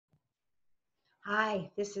Hi,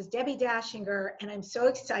 this is Debbie Dashinger, and I'm so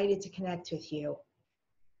excited to connect with you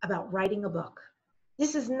about writing a book.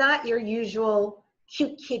 This is not your usual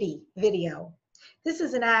cute kitty video. This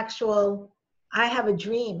is an actual I have a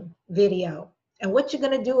dream video and what you're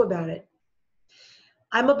going to do about it.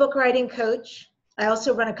 I'm a book writing coach. I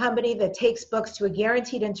also run a company that takes books to a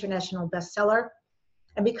guaranteed international bestseller.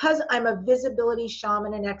 And because I'm a visibility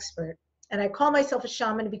shaman and expert, and I call myself a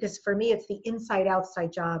shaman because for me it's the inside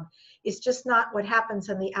outside job. It's just not what happens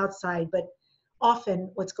on the outside, but often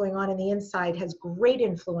what's going on in the inside has great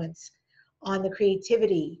influence on the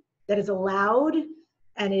creativity that is allowed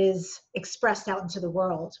and is expressed out into the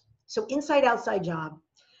world. So inside outside job.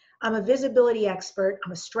 I'm a visibility expert,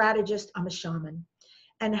 I'm a strategist, I'm a shaman.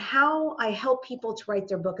 And how I help people to write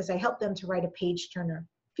their book is I help them to write a page turner.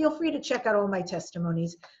 Feel free to check out all my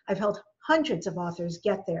testimonies. I've helped hundreds of authors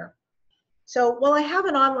get there. So while I have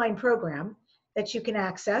an online program that you can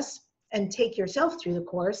access and take yourself through the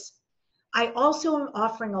course, I also am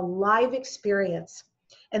offering a live experience.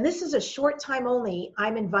 And this is a short time only.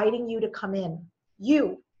 I'm inviting you to come in.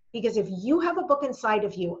 You, because if you have a book inside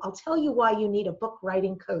of you, I'll tell you why you need a book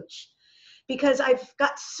writing coach. Because I've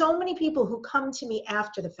got so many people who come to me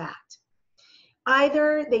after the fact.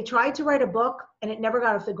 Either they tried to write a book and it never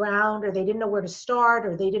got off the ground, or they didn't know where to start,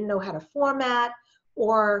 or they didn't know how to format,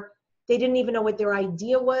 or they didn't even know what their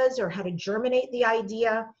idea was or how to germinate the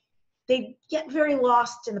idea. They get very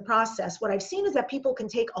lost in the process. What I've seen is that people can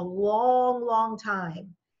take a long, long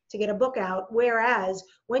time to get a book out, whereas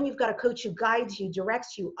when you've got a coach who guides you,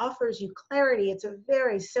 directs you, offers you clarity, it's a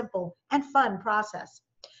very simple and fun process.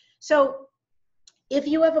 So if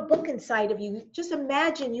you have a book inside of you, just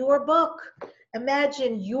imagine your book.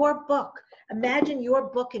 Imagine your book. Imagine your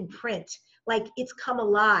book in print, like it's come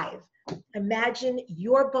alive. Imagine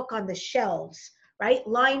your book on the shelves, right?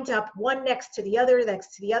 Lined up one next to the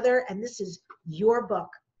other, and this is your book,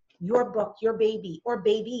 your baby or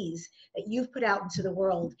babies that you've put out into the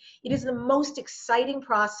world. It is the most exciting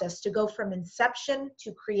process to go from inception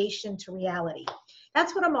to creation to reality.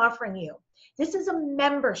 That's what I'm offering you. This is a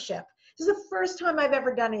membership. This is the first time I've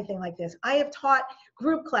ever done anything like this. I have taught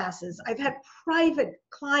group classes. I've had private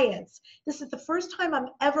clients. This is the first time I'm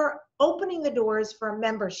ever opening the doors for a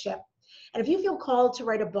membership. And if you feel called to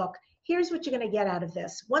write a book, here's what you're going to get out of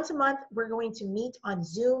this. Once a month, we're going to meet on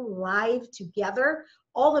Zoom live together,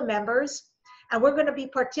 all the members, and we're going to be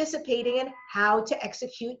participating in how to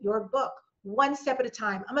execute your book. One step at a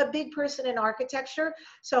time. I'm a big person in architecture,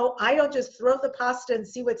 so I don't just throw the pasta and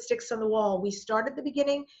see what sticks on the wall. We start at the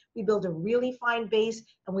beginning, we build a really fine base,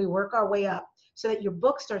 and we work our way up so that your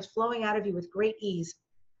book starts flowing out of you with great ease.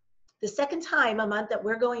 The second time a month that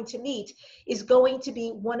we're going to meet is going to be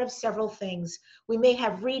one of several things. We may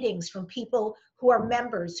have readings from people who are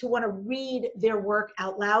members who want to read their work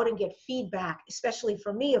out loud and get feedback, especially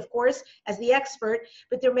from me, of course, as the expert,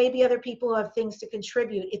 but there may be other people who have things to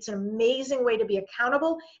contribute. It's an amazing way to be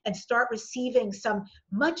accountable and start receiving some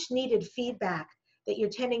much needed feedback that you're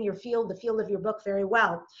tending your field, the field of your book very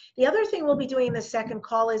well. The other thing we'll be doing in the second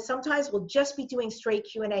call is sometimes we'll just be doing straight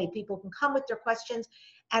Q&A. People can come with their questions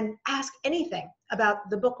and ask anything about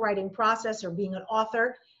the book writing process or being an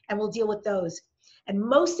author, and we'll deal with those. And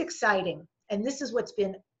most exciting, and this is what's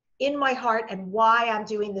been in my heart and why I'm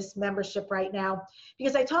doing this membership right now,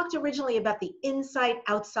 because I talked originally about the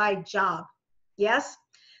inside-outside job. Yes?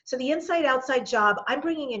 So the inside-outside job, I'm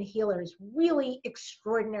bringing in healers, really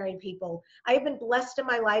extraordinary people. I have been blessed in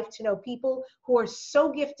my life to know people who are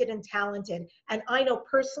so gifted and talented. And I know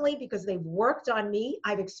personally because they've worked on me,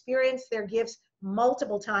 I've experienced their gifts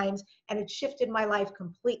multiple times, and it shifted my life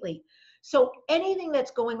completely. So anything that's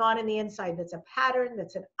going on in the inside that's a pattern,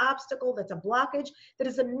 that's an obstacle, that's a blockage, that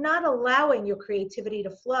is not allowing your creativity to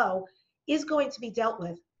flow is going to be dealt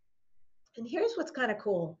with. And here's what's kind of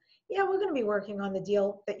cool. Yeah, we're going to be working on the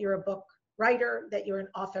deal that you're a book writer, that you're an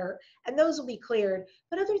author, and those will be cleared.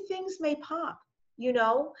 But other things may pop, you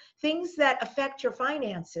know, things that affect your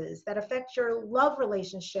finances, that affect your love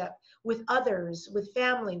relationship with others, with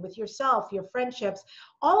family, with yourself, your friendships.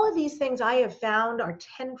 All of these things I have found are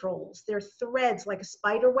tendrils. They're threads like a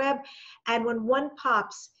spider web. And when one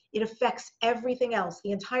pops, it affects everything else.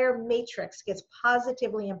 The entire matrix gets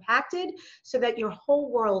positively impacted so that your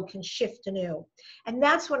whole world can shift anew. And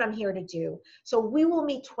that's what I'm here to do. So we will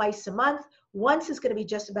meet twice a month. Once is going to be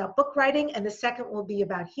just about book writing, and the second will be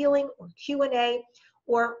about healing or Q&A,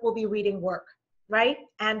 or we'll be reading work, right?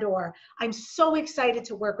 And or I'm so excited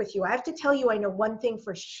to work with you. I have to tell you, I know one thing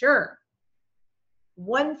for sure.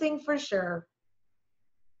 One thing for sure.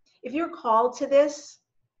 If you're called to this,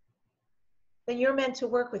 then you're meant to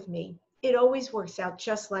work with me. It always works out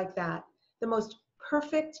just like that. The most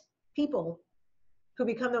perfect people who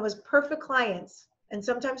become the most perfect clients and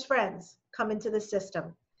sometimes friends come into the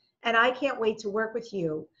system. And I can't wait to work with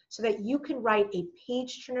you so that you can write a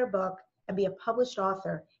page-turner book and be a published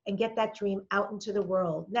author and get that dream out into the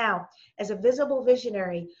world. Now, as a visible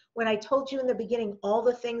visionary, when I told you in the beginning all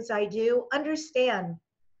the things I do, understand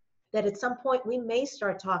that at some point we may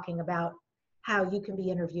start talking about how you can be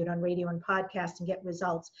interviewed on radio and podcast and get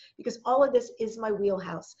results, because all of this is my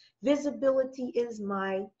wheelhouse. Visibility is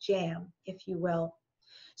my jam, if you will.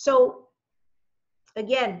 So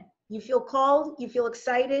again, you feel called, you feel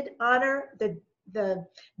excited, honor the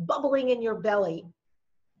bubbling in your belly,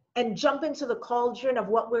 and jump into the cauldron of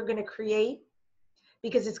what we're going to create,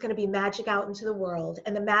 because it's going to be magic out into the world.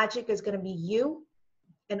 And the magic is going to be you,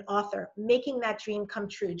 an author, making that dream come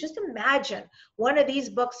true. Just imagine one of these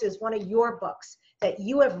books is one of your books that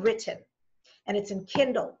you have written, and it's in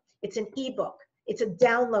Kindle, it's an ebook, it's a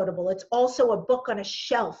downloadable, it's also a book on a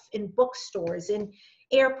shelf in bookstores, in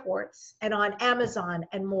airports, and on Amazon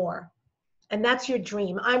and more. And that's your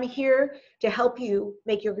dream. I'm here to help you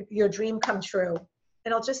make your dream come true.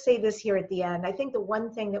 And I'll just say this here at the end. I think the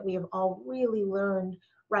one thing that we have all really learned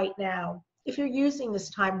right now, if you're using this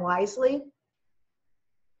time wisely,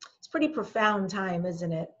 it's pretty profound time,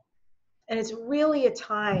 isn't it? And it's really a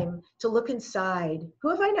time to look inside. Who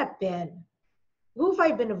have I not been? Who have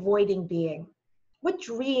I been avoiding being? What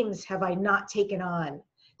dreams have I not taken on?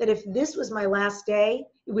 That if this was my last day,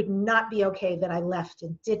 it would not be okay that I left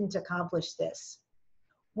and didn't accomplish this.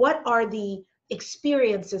 What are the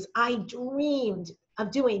experiences I dreamed of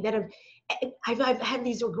doing that I've had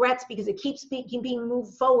these regrets because it keeps being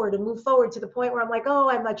moved forward and moved forward to the point where I'm like, oh,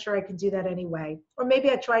 I'm not sure I can do that anyway. Or maybe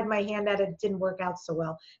I tried my hand at it, it didn't work out so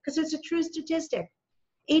well. Because it's a true statistic.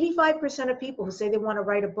 85% of people who say they want to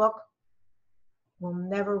write a book will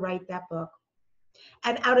never write that book.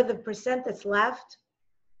 And out of the percent that's left,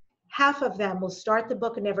 half of them will start the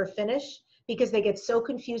book and never finish because they get so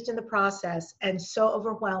confused in the process and so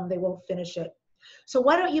overwhelmed they won't finish it. So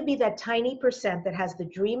why don't you be that tiny percent that has the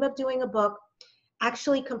dream of doing a book,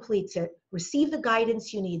 actually completes it, receive the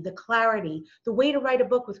guidance you need, the clarity, the way to write a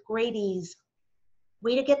book with great ease,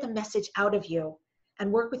 way to get the message out of you,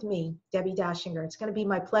 and work with me, Debbie Dachinger. It's going to be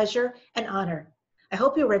my pleasure and honor. I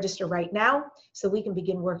hope you register right now so we can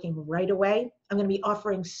begin working right away. I'm going to be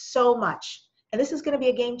offering so much. And this is going to be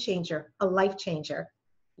a game changer, a life changer.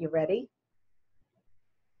 You ready?